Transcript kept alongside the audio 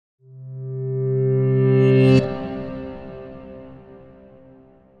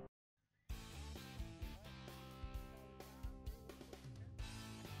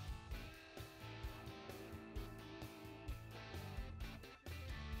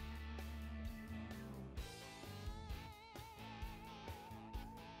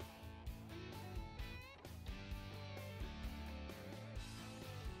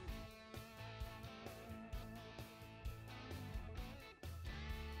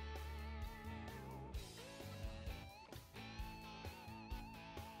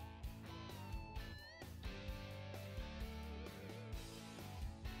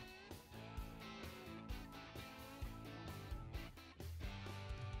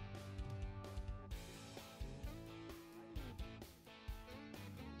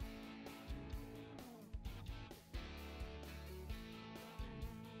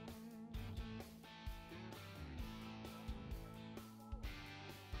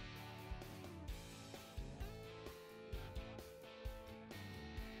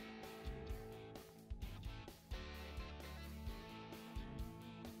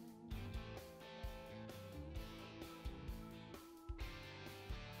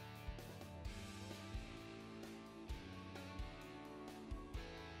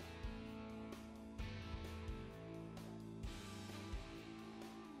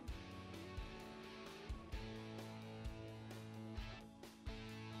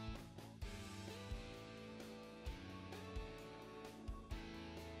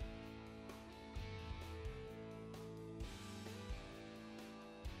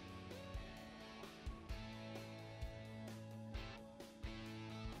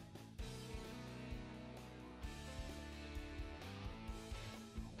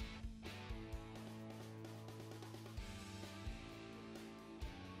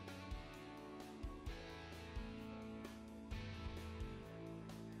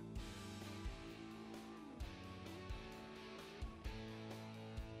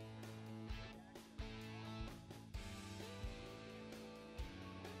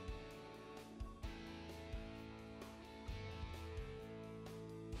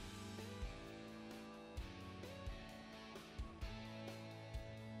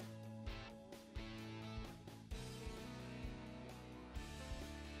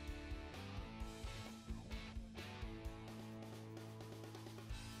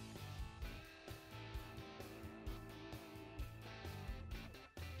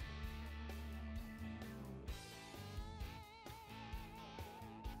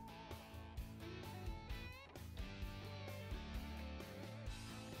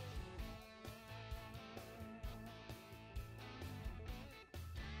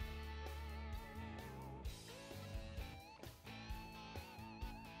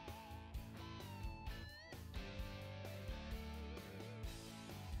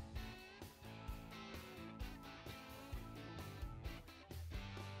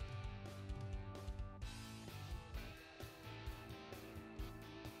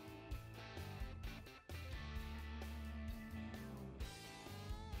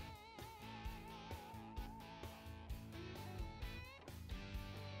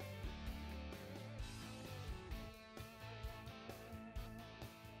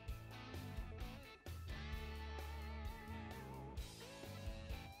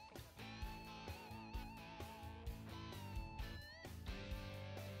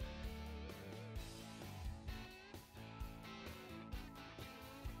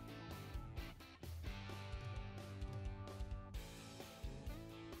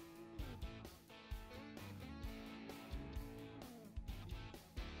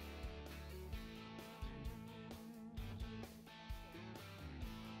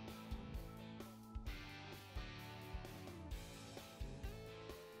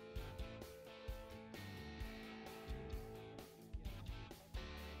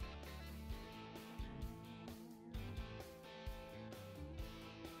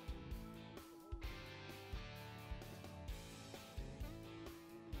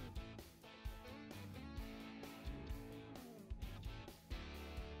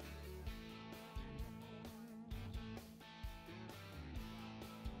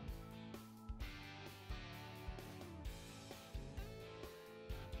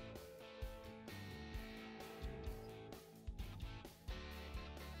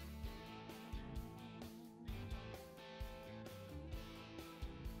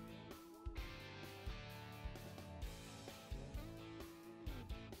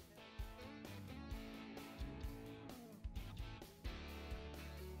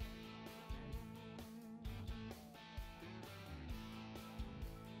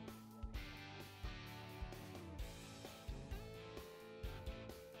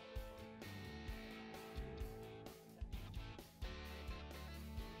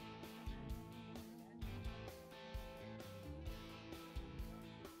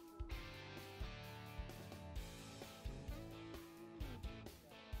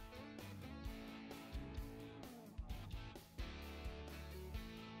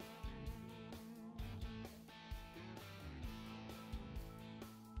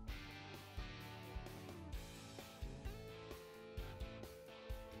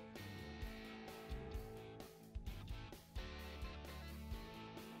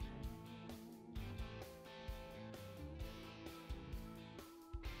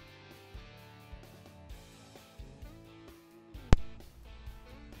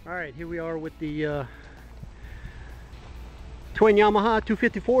Alright, here we are with the twin Yamaha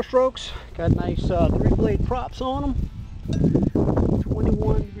 254 strokes. Got nice 3-blade props on them.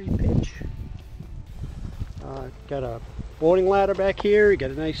 21-degree pitch. Got a boarding ladder back here. You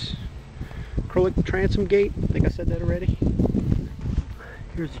got a nice acrylic transom gate. I think I said that already.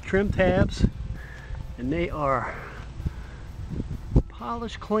 Here's the trim tabs, and they are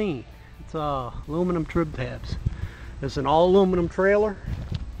polished clean. It's aluminum trim tabs. It's an all aluminum trailer.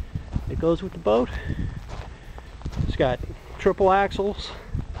 It goes with the boat. It's got triple axles.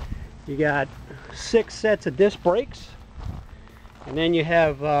 You got 6 sets of disc brakes, and then you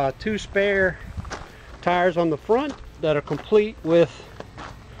have 2 spare tires on the front that are complete with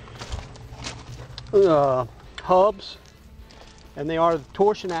hubs, and they are the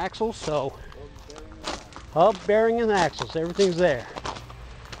torsion axles, so hub, bearing, and axles, everything's there.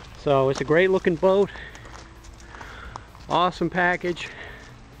 So it's a great looking boat, awesome package.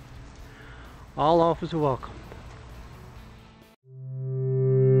 All offers are welcome.